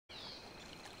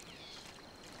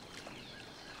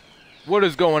What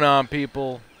is going on,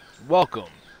 people?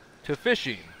 Welcome to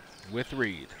Fishing with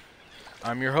Reed.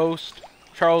 I'm your host,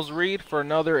 Charles Reed, for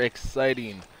another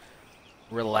exciting,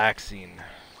 relaxing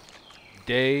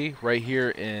day right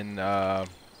here in, I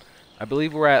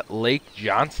believe we're at Lake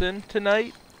Johnson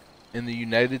tonight in the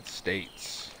United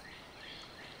States.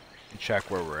 Let me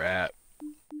check where we're at.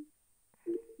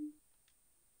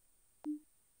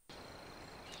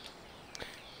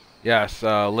 Yes,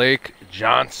 Lake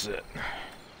Johnson.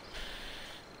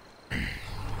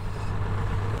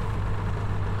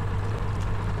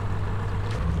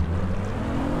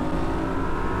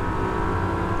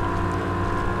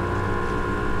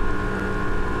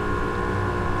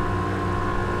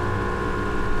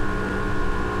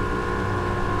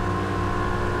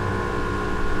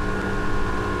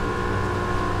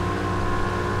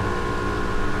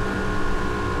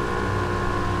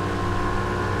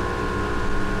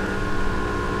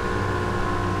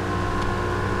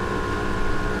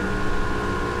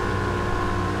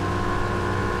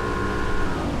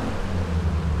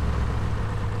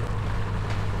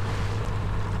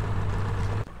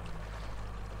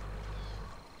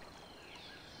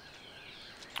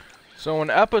 So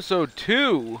in episode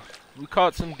 2, we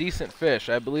caught some decent fish.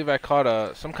 I believe I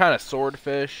caught some kind of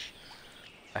swordfish.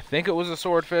 I think it was a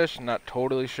swordfish, I'm not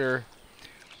totally sure.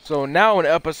 So now in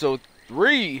episode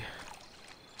 3,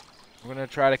 we're gonna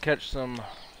try to catch some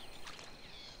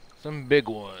big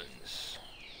ones.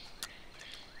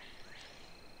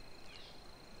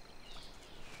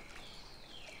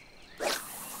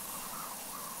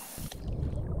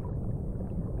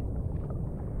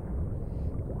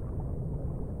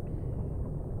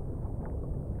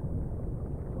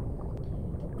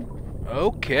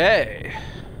 Okay.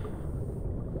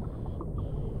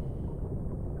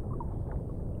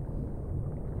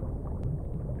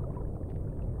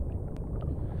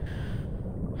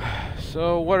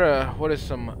 So what is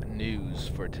some news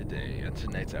for today and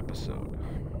tonight's episode?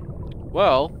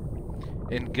 Well,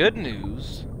 in good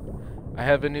news, I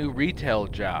have a new retail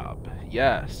job.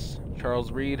 Yes,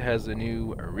 Charles Reed has a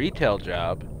new retail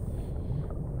job.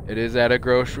 It is at a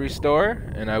grocery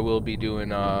store, and I will be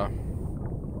doing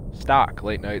stock,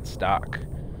 late night stock.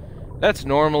 That's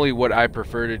normally what I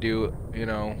prefer to do, you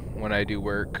know, when I do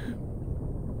work.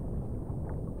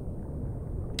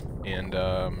 And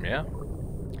yeah,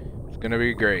 it's gonna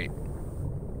be great.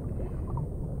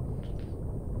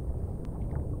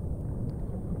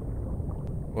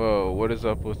 Whoa, what is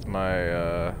up with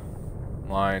my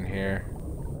line here?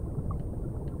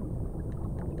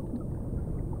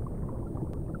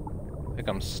 I think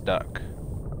I'm stuck.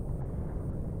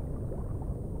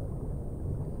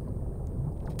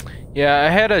 Yeah, I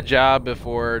had a job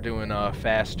before doing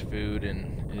fast food,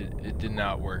 and it did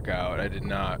not work out. I did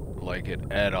not like it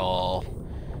at all.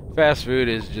 Fast food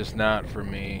is just not for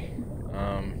me.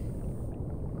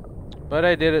 But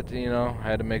I did it, you know, I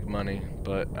had to make money,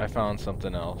 but I found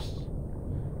something else.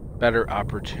 Better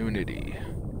opportunity.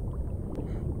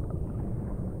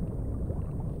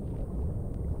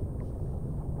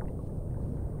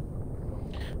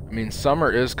 I mean, summer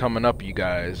is coming up, you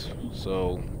guys,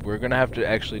 so we're gonna have to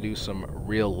actually do some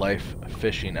real life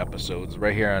fishing episodes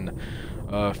right here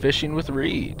on Fishing with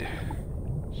Reed.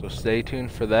 So stay tuned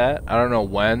for that. I don't know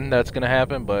when that's gonna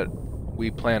happen, but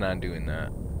we plan on doing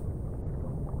that.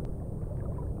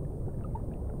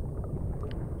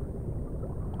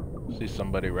 See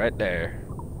somebody right there.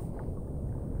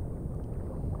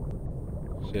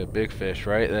 See a big fish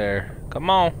right there. Come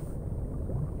on.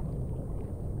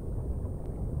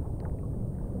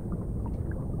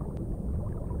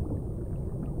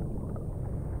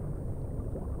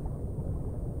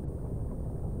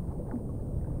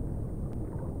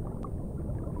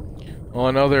 Well,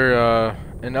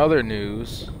 in other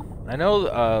news, I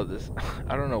know this.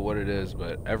 I don't know what it is,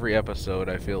 but every episode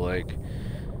I feel like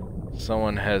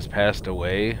someone has passed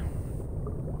away.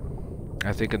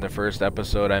 I think in the first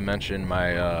episode I mentioned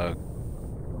my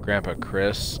grandpa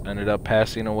Chris ended up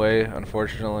passing away,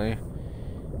 unfortunately,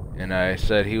 and I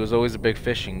said he was always a big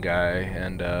fishing guy.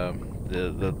 And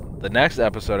the next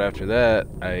episode after that,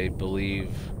 I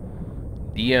believe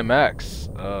DMX,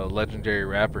 a legendary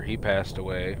rapper, he passed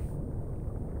away.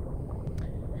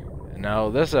 Now,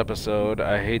 this episode,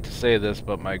 I hate to say this,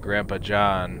 but my Grandpa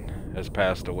John has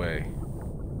passed away.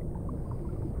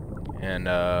 And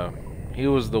he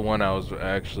was the one I was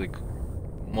actually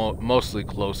mostly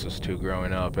closest to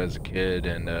growing up as a kid.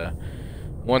 And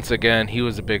once again, he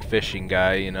was a big fishing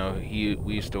guy. You know,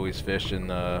 we used to always fish in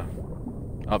the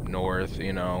up north,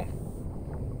 you know.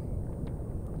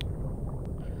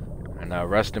 And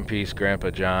rest in peace, Grandpa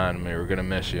John. I mean, we're gonna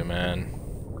miss you, man.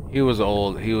 He was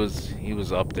old. He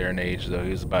was up there in age though.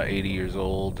 He was about 80 years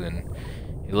old, and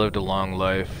he lived a long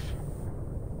life.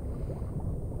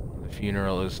 The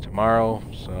funeral is tomorrow,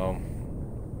 so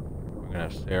we're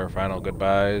gonna say our final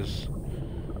goodbyes.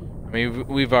 I mean,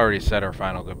 we've already said our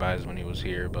final goodbyes when he was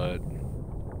here, but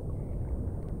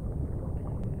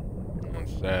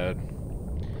that's sad.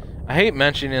 I hate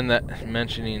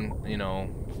mentioning, you know,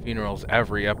 funerals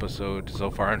every episode so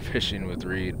far on Fishing with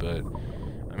Reed, but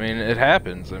I mean, it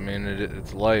happens. I mean,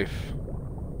 it's life.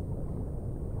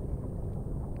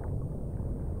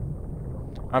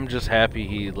 I'm just happy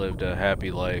he lived a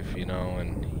happy life, you know,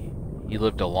 and he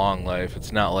lived a long life.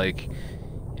 It's not like,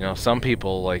 you know, some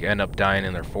people like end up dying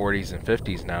in their 40s and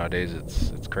 50s nowadays.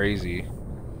 It's crazy.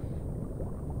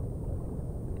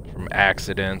 From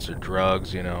accidents or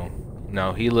drugs, you know.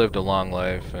 No, he lived a long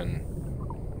life, and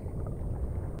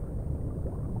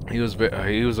he was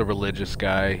a religious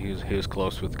guy. He was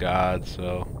close with God,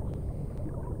 so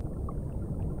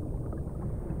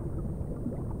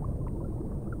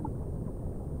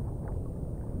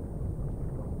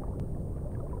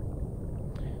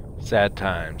sad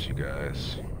times, you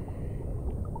guys.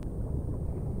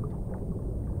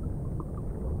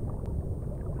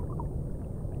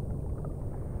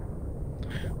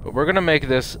 But we're gonna make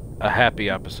this a happy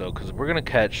episode because we're gonna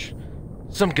catch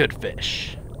some good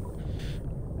fish.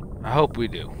 I hope we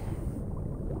do.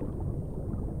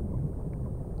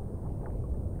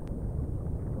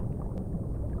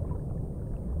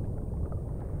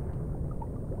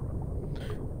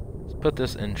 Let's put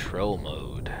this in troll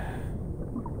mode.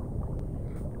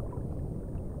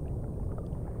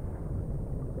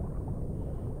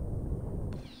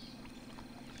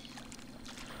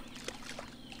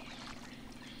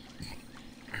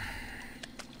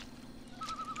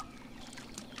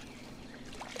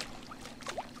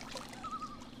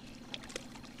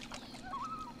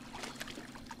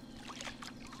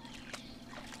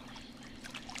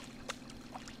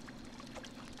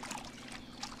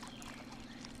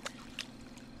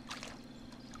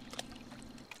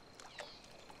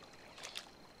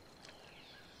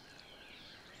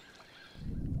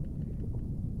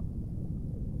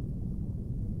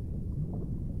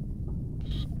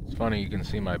 It's funny, you can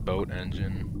see my boat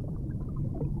engine.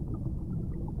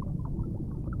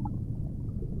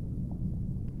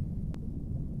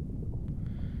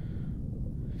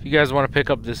 If you guys want to pick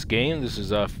up this game, this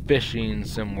is a Fishing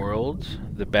Sim World,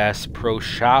 the Bass Pro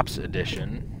Shops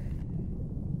edition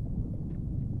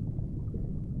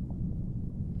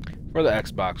for the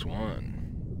Xbox One.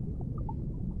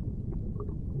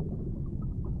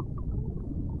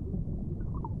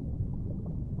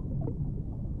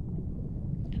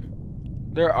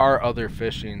 There are other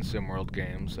Fishing Sim World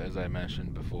games, as I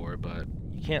mentioned before, but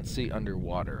you can't see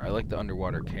underwater. I like the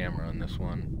underwater camera on this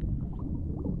one.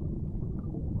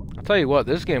 I'll tell you what,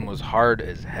 this game was hard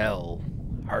as hell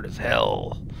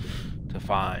to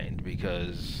find,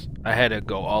 because I had to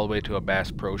go all the way to a Bass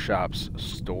Pro Shops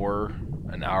store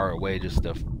an hour away just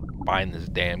to find this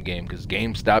damn game, because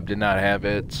GameStop did not have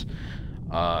it,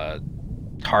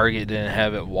 Target didn't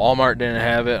have it, Walmart didn't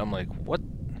have it. I'm like, what?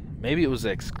 Maybe it was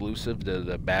exclusive to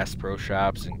the Bass Pro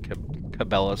Shops and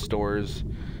Cabela stores.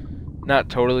 Not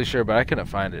totally sure, but I couldn't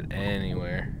find it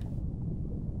anywhere.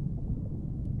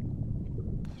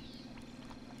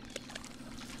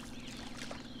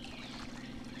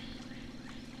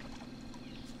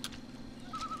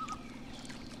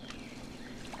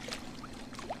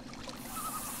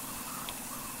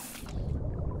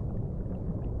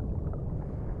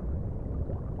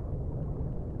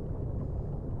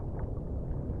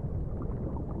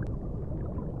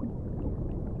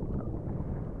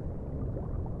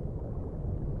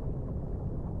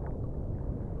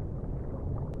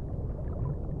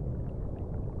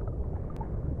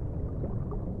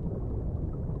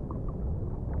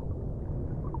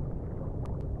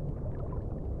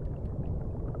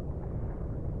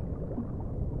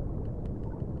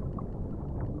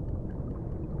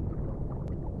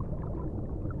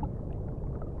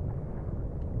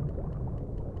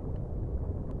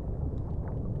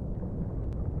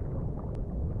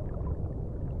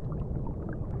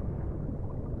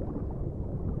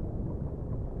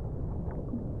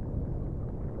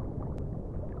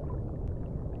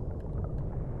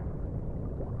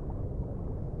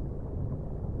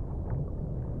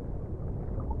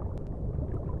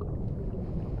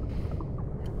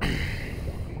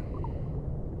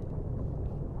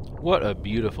 What a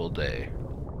beautiful day.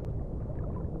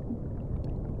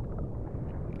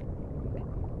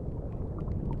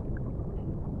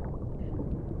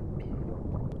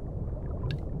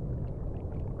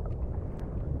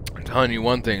 I'm telling you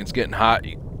one thing, it's getting hot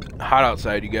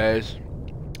outside, you guys.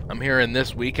 I'm hearing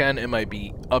this weekend it might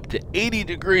be up to 80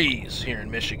 degrees here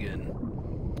in Michigan.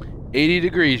 80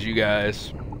 degrees, you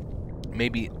guys.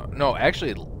 Maybe, no,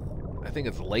 actually, I think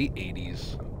it's late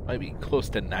 80s. Might be close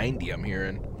to 90, I'm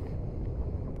hearing.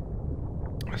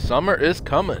 Summer is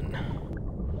coming.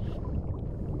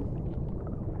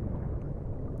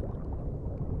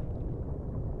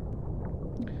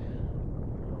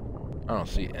 I don't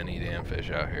see any damn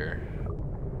fish out here.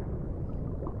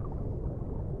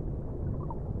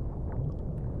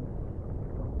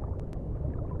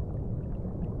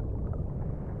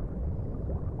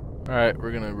 Alright,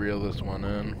 we're gonna reel this one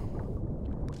in.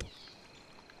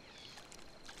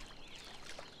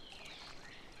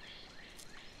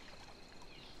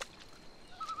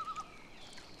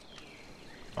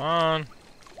 Come on.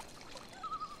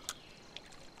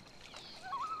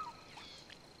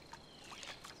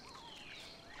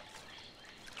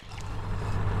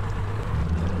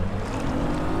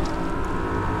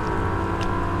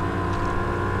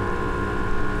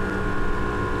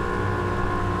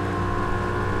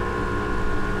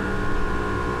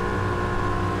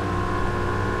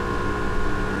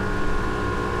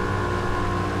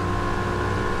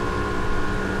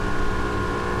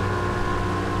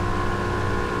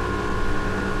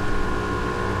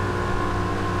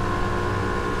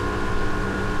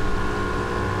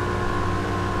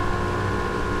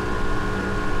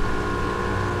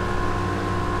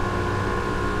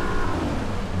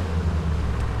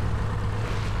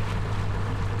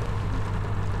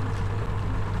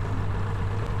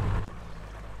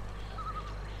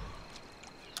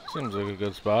 Seems like a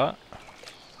good spot.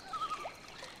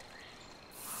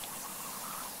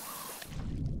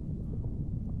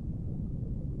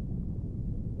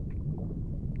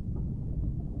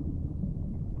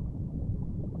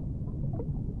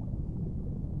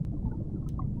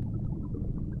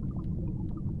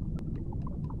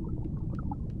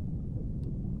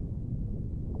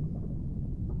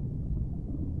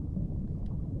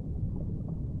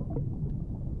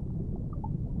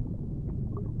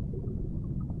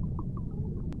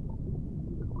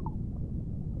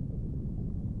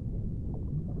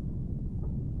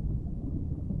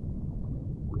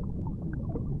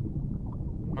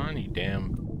 You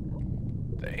damn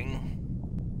thing.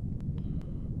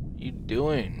 What you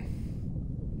doing?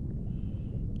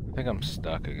 I think I'm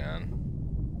stuck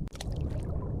again.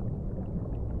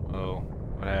 Oh,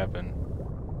 what happened?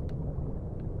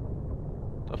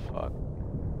 What the fuck?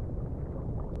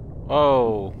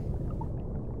 Oh.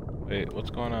 Wait, what's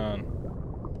going on?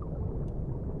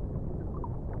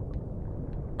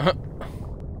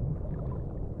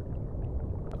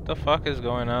 What the fuck is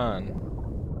going on?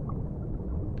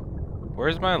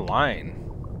 Where's my line?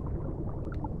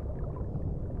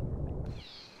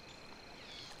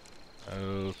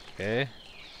 Okay.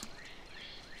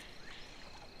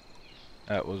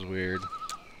 That was weird.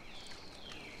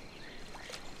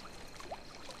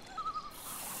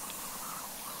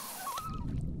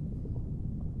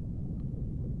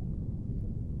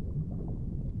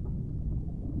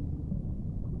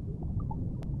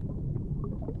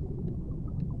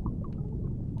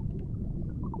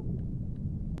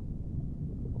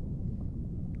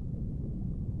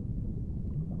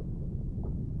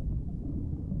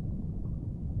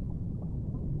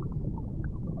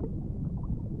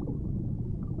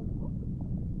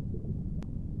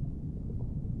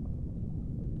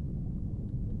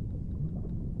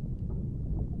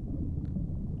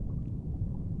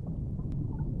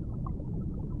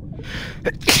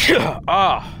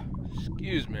 Ah,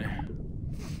 excuse me.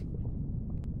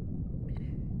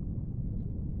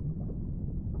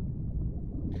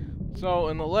 So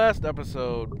in the last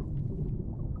episode,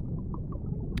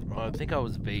 I think I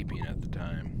was vaping at the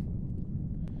time.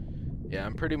 Yeah,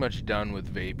 I'm pretty much done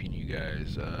with vaping, you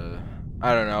guys.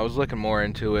 I don't know, I was looking more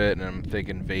into it, and I'm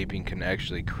thinking vaping can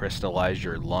actually crystallize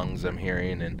your lungs, I'm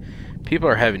hearing, and people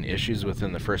are having issues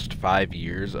within the first 5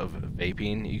 years of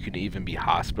vaping. You could even be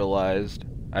hospitalized,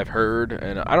 I've heard,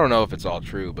 and I don't know if it's all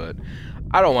true, but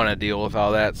I don't want to deal with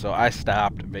all that, so I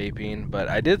stopped vaping. But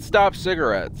I did stop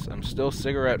cigarettes. I'm still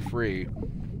cigarette free.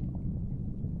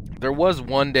 There was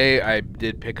one day I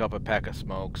did pick up a pack of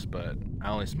smokes, but I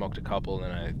only smoked a couple,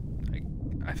 and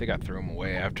I think I threw them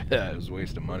away after that. It was a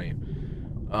waste of money.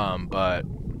 But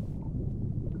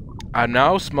I'm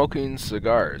now smoking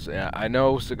cigars. I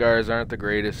know cigars aren't the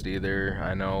greatest either.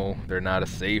 I know they're not a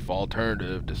safe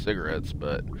alternative to cigarettes,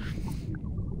 but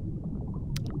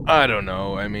I don't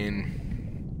know. I mean,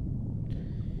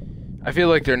 I feel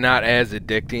like they're not as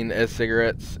addicting as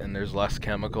cigarettes, and there's less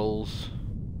chemicals.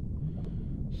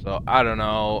 So I don't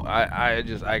know. I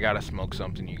gotta smoke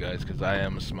something, you guys, because I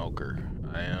am a smoker.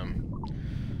 I am.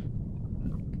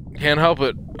 Can't help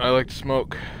it. I like to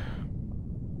smoke.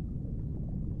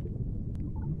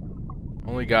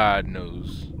 Only God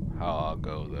knows how I'll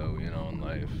go, though, you know, in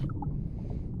life.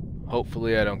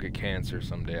 Hopefully I don't get cancer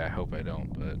someday. I hope I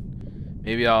don't, but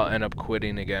maybe I'll end up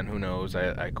quitting again. Who knows?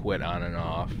 I quit on and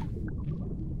off.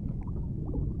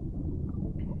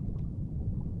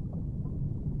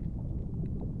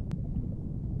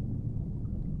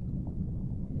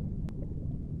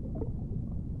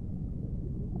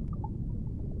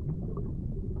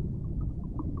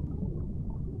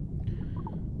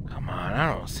 Come on,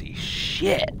 I don't see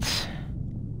shit.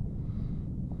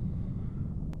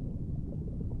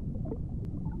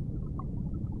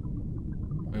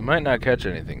 We might not catch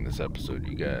anything this episode,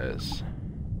 you guys.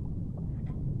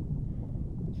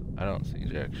 I don't see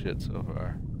jack shit so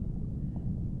far.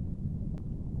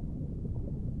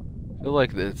 I feel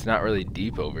like it's not really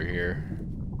deep over here.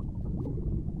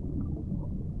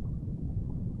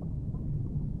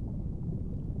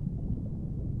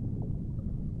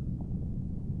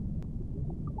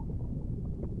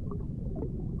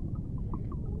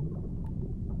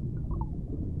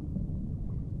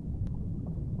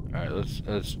 Alright,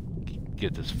 let's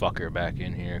get this fucker back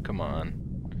in here. Come on.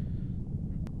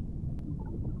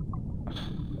 What the fuck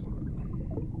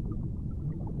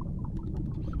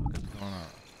is going on?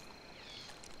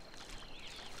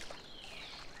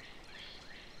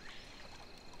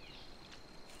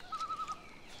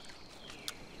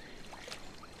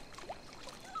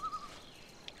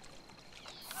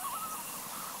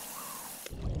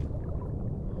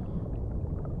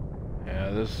 Yeah,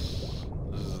 this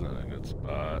isn't a good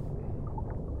spot.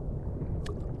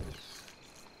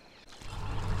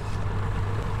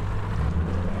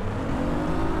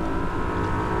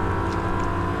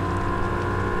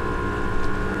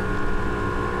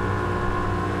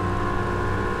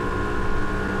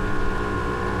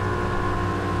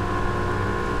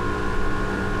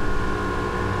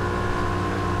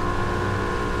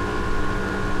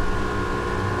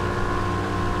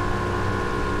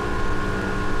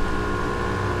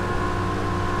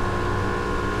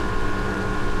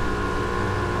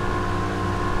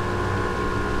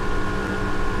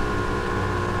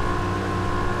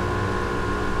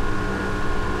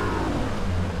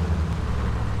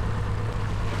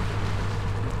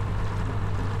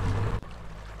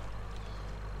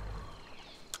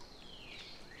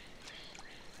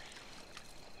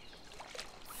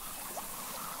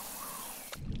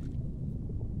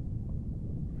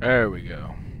 There we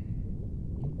go.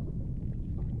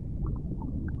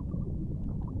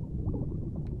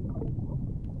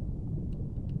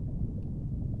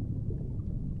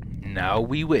 Now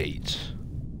we wait.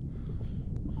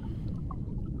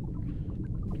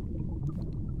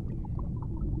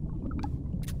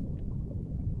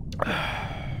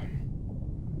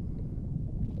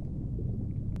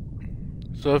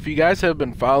 So if you guys have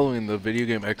been following the Video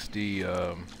Game XD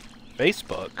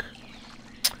Facebook,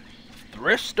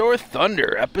 Thrift Store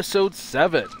Thunder Episode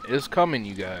 7 is coming,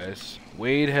 you guys.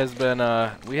 Wade has been,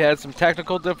 we had some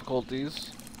technical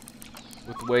difficulties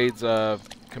with Wade's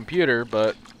computer,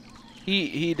 but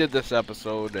he did this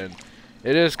episode, and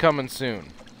it is coming soon.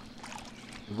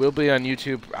 It will be on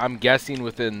YouTube, I'm guessing,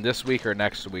 within this week or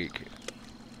next week.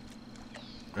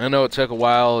 I know it took a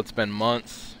while, it's been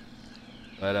months,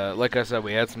 but like I said,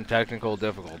 we had some technical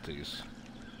difficulties.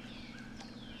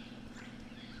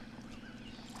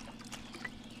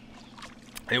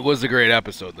 It was a great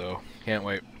episode, though. Can't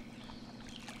wait.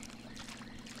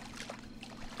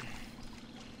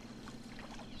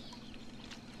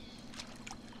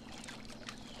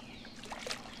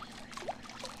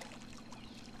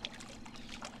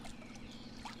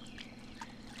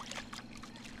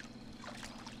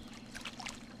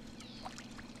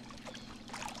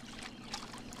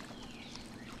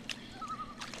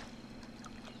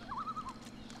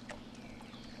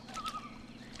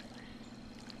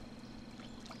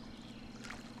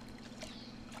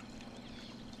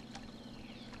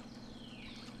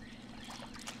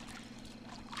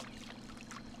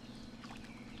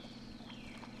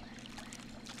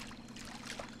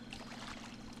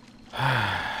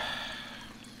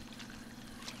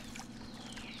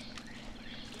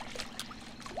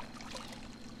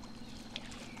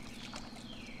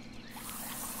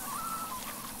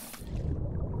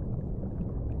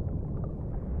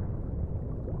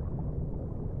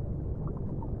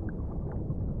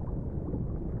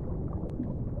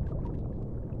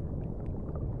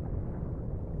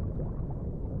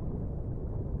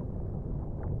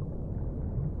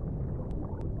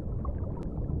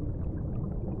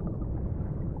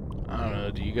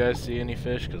 Do you guys see any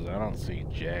fish? Because I don't see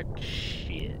jack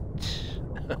shit.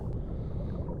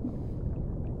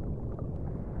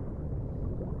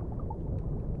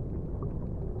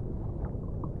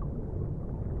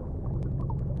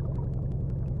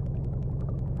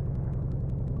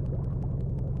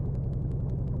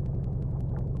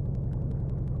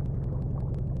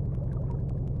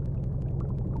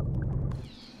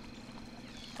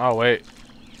 Oh, wait.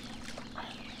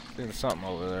 There's something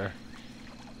over there.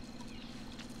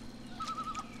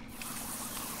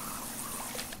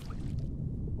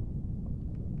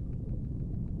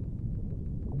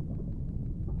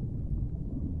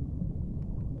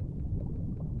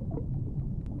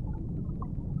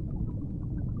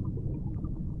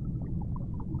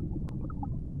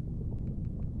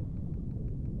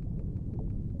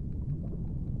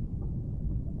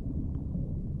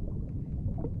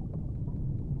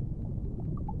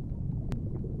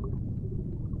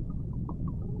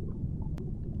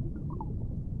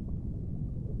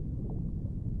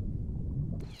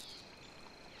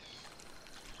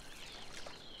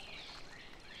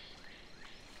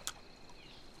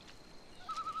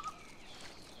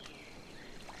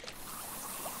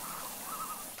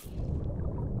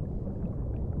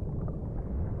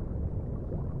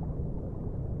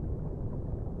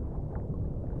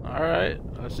 Alright,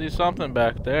 I see something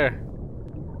back there.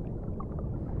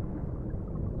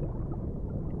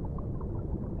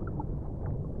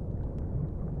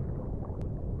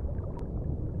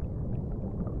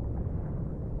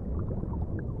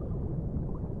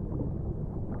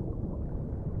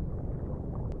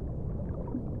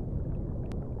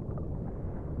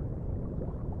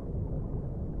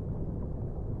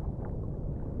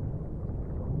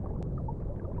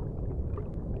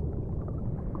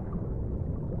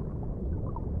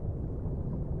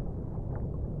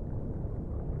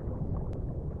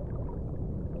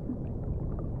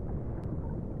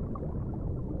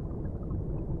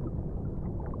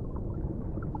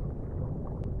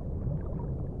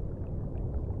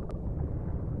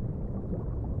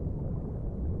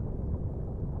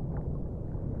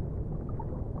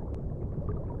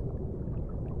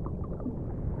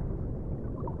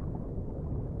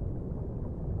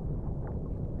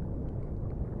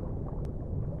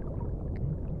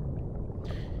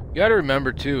 You gotta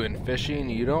remember too, in fishing,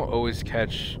 you don't always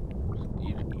catch,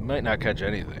 you might not catch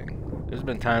anything. There's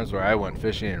been times where I went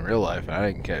fishing in real life and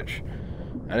I didn't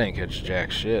catch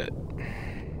jack shit.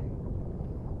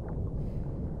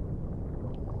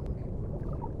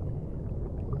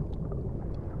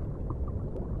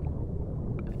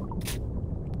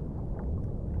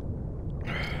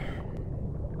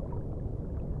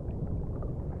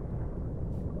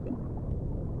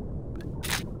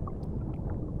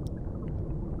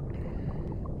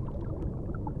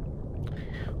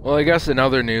 Well, I guess in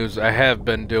other news, I have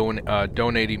been doing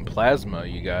donating plasma,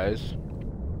 you guys.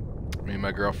 Me and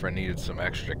my girlfriend needed some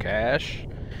extra cash,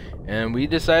 and we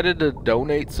decided to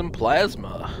donate some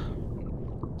plasma.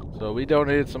 So we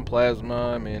donated some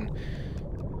plasma. I mean,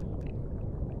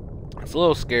 it's a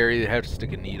little scary. They have to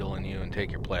stick a needle in you and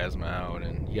take your plasma out,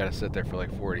 and you gotta sit there for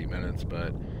like 40 minutes,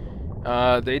 but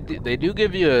they do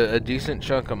give you a decent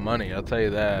chunk of money, I'll tell you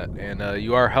that, and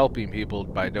you are helping people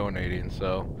by donating,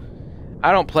 so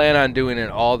I don't plan on doing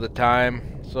it all the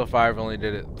time. So far, I've only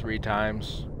did it 3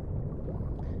 times.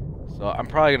 So I'm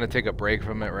probably going to take a break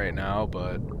from it right now,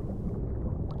 but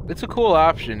it's a cool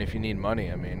option if you need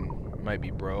money. I mean, you might be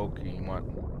broke, you want,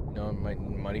 you know, might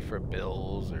need money for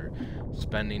bills or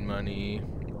spending money.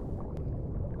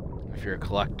 If you're a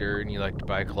collector and you like to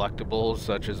buy collectibles,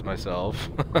 such as myself,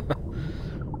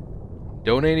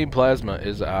 donating plasma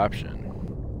is an option.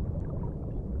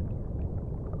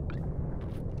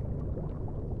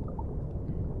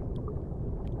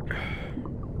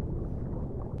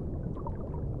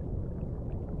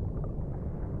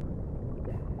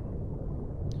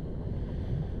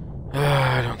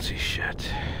 I don't see shit.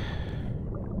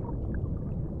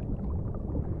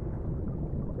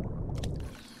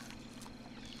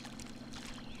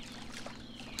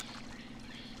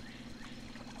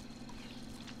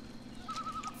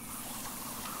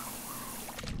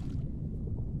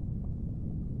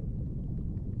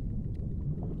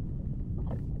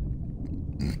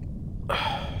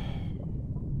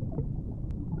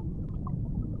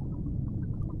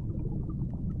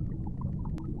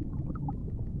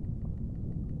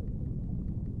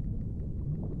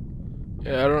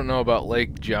 Yeah, I don't know about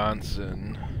Lake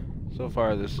Johnson. So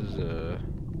far, this is a...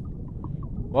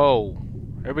 Whoa.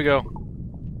 Here we go.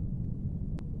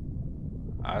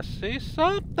 I see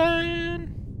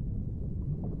something.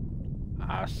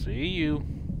 I see you.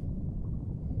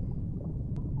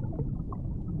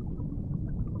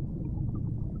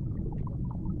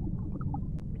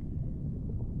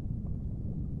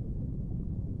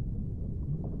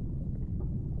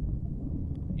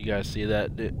 You guys see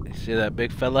that? See that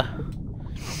big fella?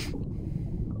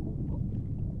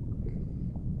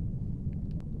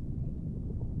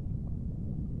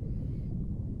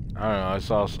 I don't know, I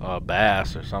saw a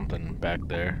bass or something back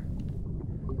there.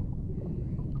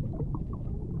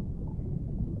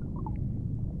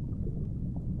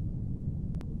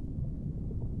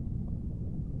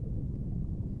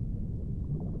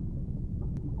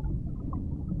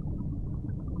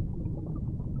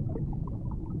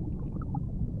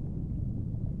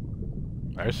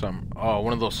 There's some. Oh,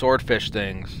 one of those swordfish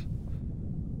things.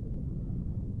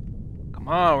 Come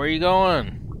on, where are you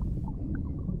going?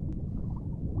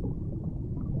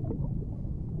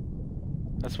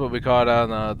 That's what we caught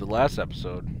on the last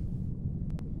episode.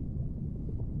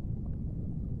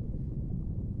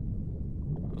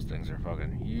 Those things are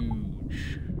fucking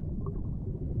huge.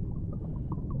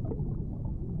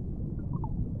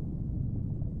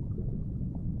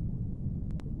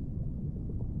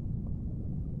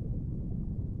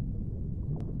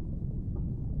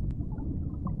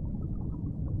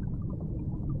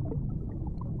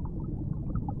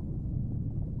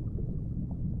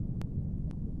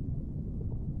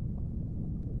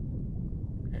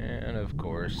 And of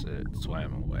course, it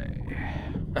swam away.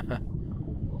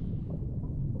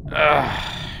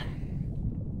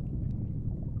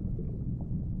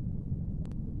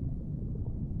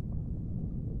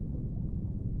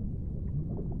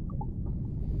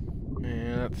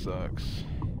 Yeah, that sucks.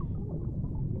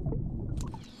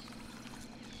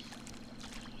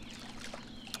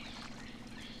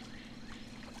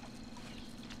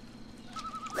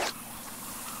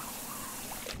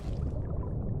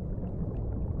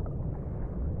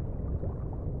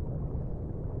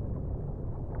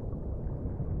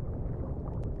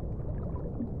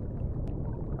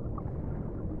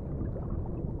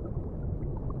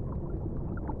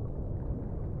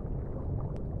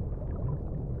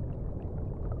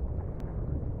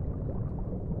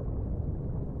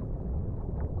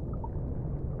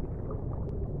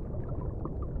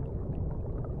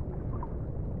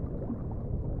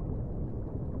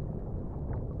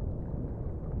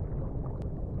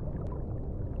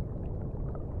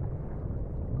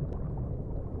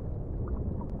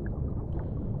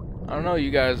 I don't know,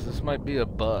 you guys, this might be a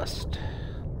bust.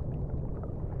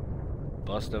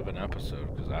 Bust of an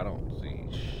episode, because I don't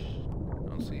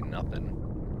see nothing.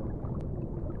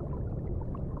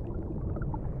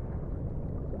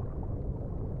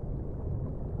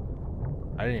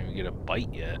 I didn't even get a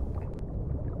bite yet.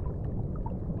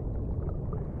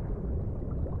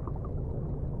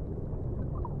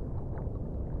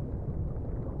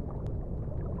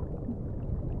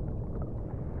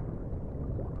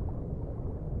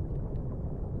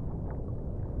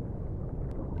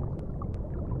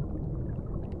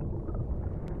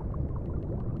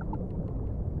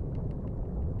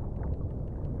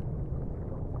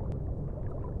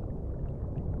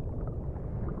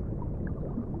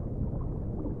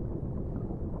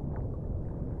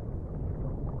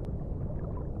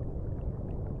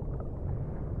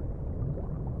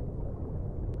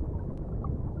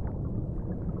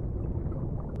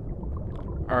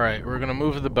 Alright, we're gonna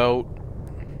move the boat.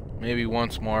 Maybe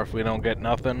once more if we don't get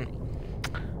nothing.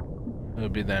 It'll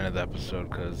be the end of the episode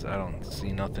because I don't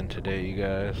see nothing today, you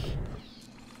guys.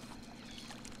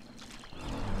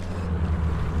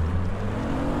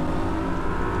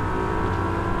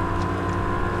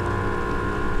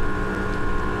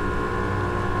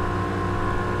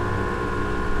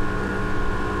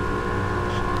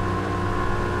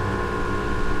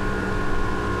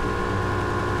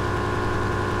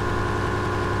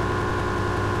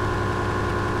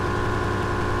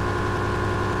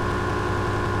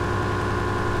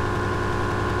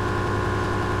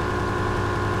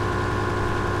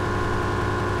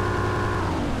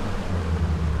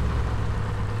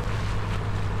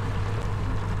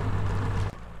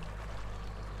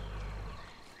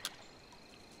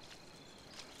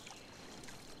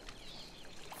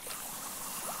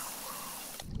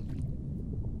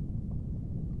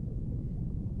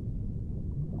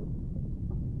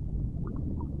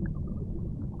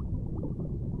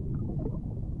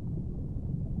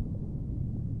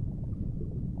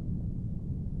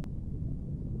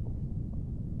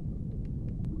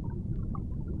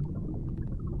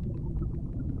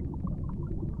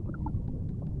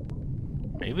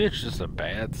 Maybe it's just a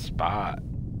bad spot,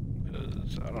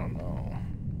 because I don't know.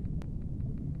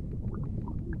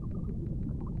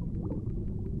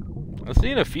 I've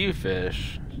seen a few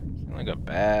fish, like a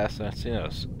bass. I've seen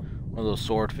one of those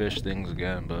swordfish things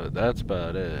again, but that's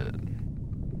about it.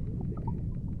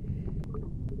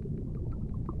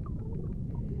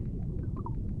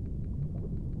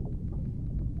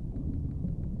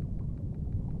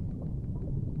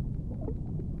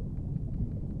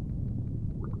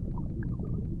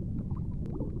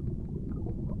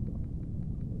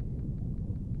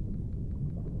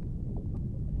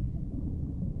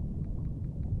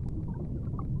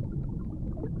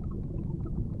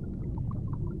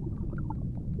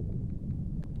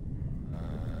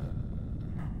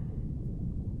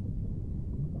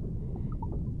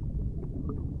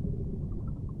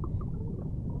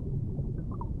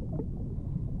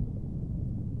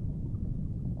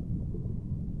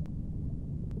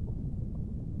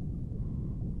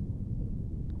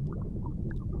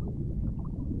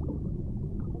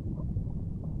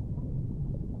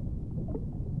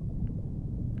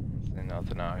 There's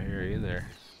nothing out here either.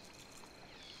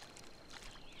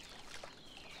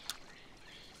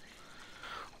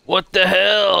 What the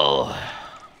hell?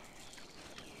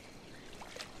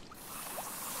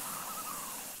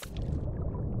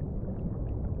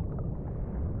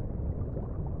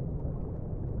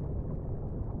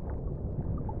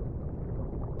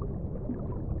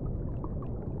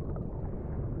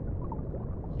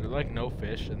 Is there like no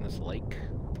fish in this lake?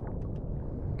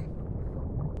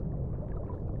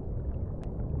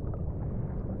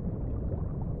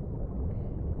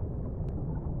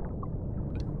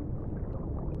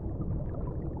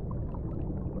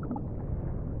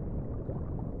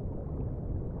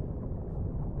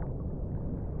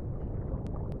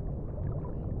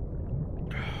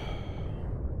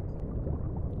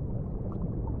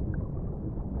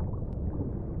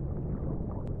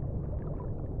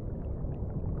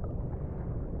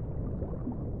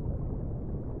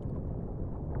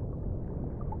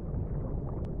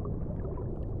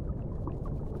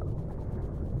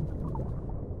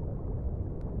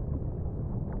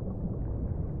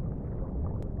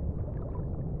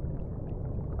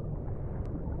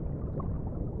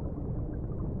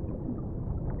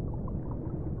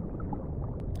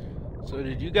 So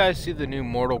did you guys see the new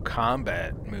Mortal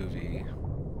Kombat movie?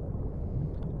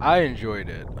 I enjoyed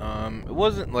it. It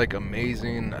wasn't like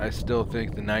amazing. I still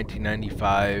think the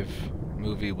 1995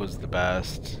 movie was the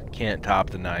best. Can't top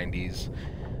the 90s.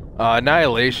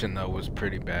 Annihilation though was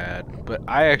pretty bad, but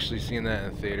I actually seen that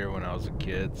in the theater when I was a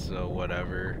kid, so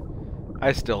whatever.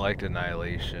 I still liked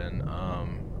Annihilation.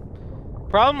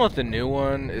 Problem with the new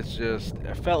one is just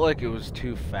I felt like it was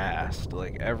too fast.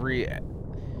 Like it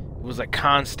was like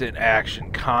constant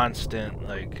action, constant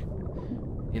like,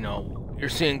 you know, you're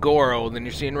seeing Goro, then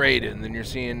you're seeing Raiden, then you're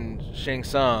seeing Shang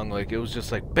Tsung. Like it was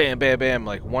just like bam, bam, bam,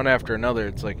 like one after another.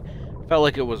 It's like felt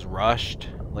like it was rushed.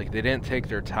 Like they didn't take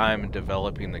their time in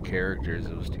developing the characters.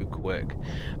 It was too quick.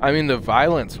 I mean, the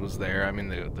violence was there. I mean,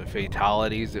 the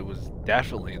fatalities. It was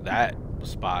definitely that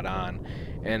spot on.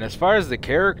 And as far as the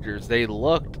characters, they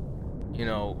looked, you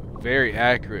know, very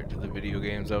accurate to the video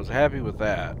games. I was happy with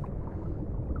that.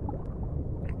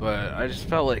 But I just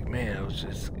felt like, man,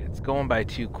 it's going by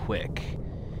too quick.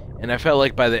 And I felt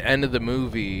like by the end of the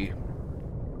movie,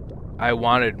 I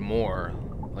wanted more.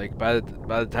 Like by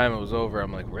the time it was over,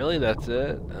 I'm like, really, that's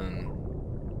it? And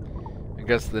I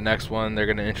guess the next one they're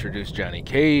gonna introduce Johnny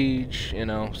Cage, you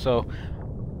know. So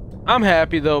I'm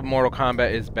happy though. Mortal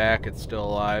Kombat is back. It's still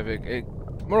alive.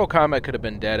 Mortal Kombat could have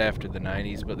been dead after the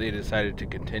 90s, but they decided to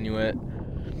continue it,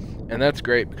 and that's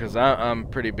great because I'm a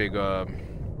pretty big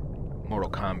Mortal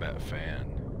Kombat fan.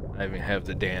 I even have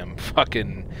the damn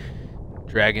fucking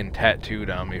dragon tattooed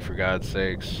on me, for God's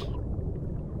sakes.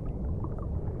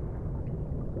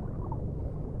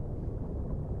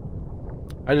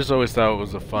 I just always thought it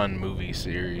was a fun movie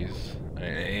series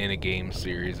and a game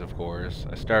series, of course.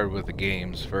 I started with the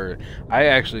games I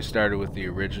actually started with the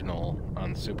original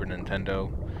on Super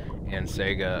Nintendo and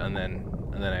Sega, and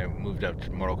then I moved up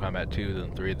to Mortal Kombat 2,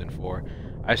 then 3, then 4.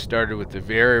 I started with the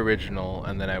very original,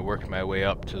 and then I worked my way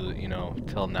up to, you know,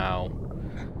 till now.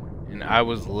 And I've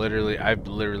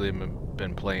literally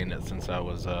been playing it since I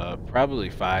was probably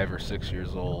 5 or 6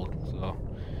 years old. So,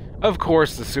 of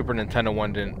course, the Super Nintendo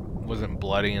one wasn't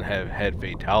bloody and had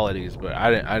fatalities, but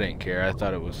I didn't care. I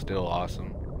thought it was still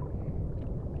awesome.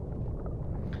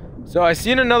 So I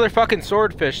seen another fucking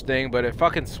swordfish thing, but it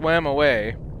fucking swam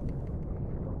away.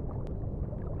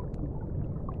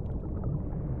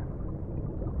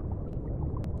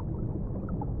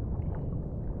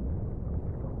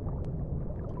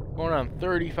 Going on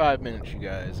 35 minutes, you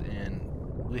guys, and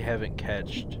we haven't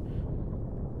catched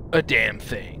a damn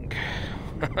thing.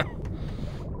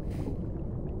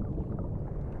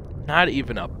 Not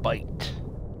even a bite.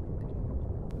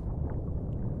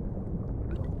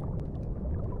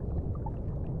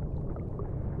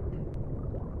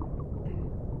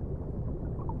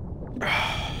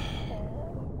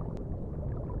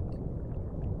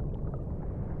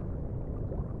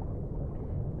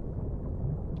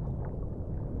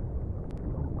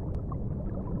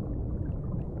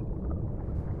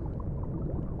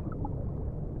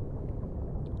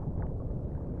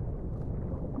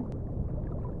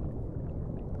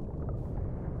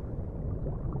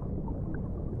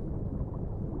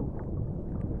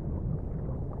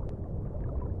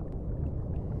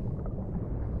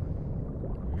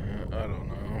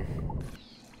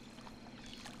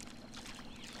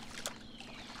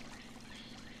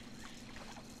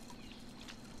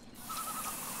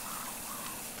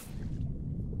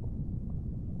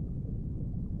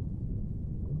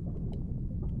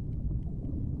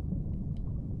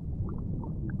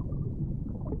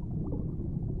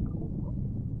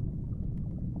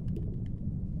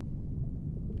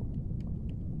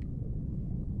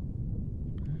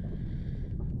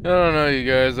 I don't know, you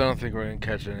guys. I don't think we're gonna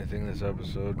catch anything this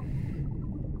episode.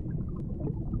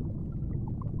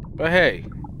 But hey,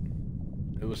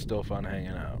 it was still fun hanging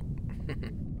out.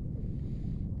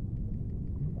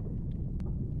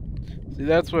 See,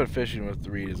 that's what fishing with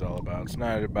Reed is all about. It's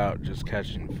not about just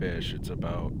catching fish. It's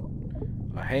about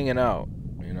hanging out,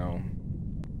 you know,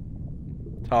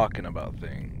 talking about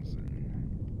things,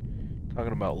 and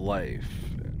talking about life,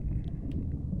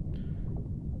 and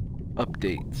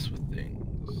updates with things.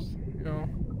 You know,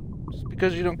 just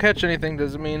because you don't catch anything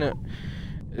doesn't mean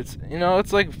it's, you know,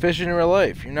 it's like fishing in real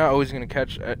life. You're not always gonna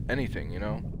catch anything, you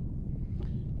know.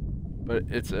 But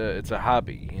it's a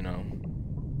hobby, you know.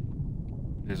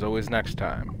 There's always next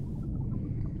time.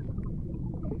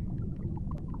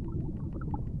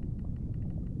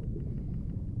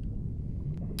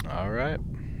 All right.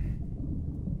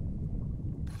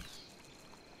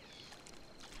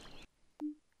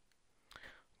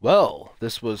 Well,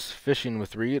 this was Fishing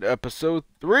with Reed, episode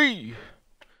 3.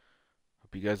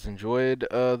 Hope you guys enjoyed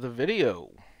the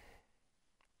video.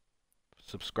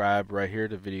 Subscribe right here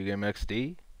to Video Game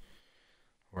XD.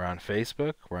 We're on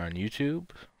Facebook. We're on YouTube,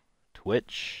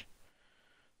 Twitch.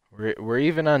 We're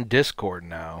even on Discord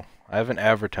now. I haven't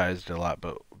advertised a lot,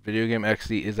 but Video Game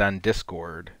XD is on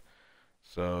Discord.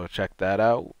 So check that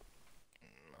out.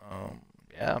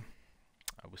 Yeah.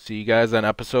 I will see you guys on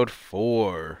episode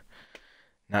 4.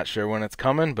 Not sure when it's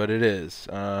coming, but it is.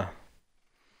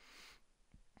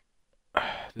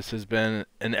 This has been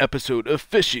an episode of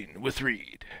Fishing with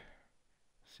Reed.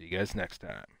 See you guys next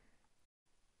time.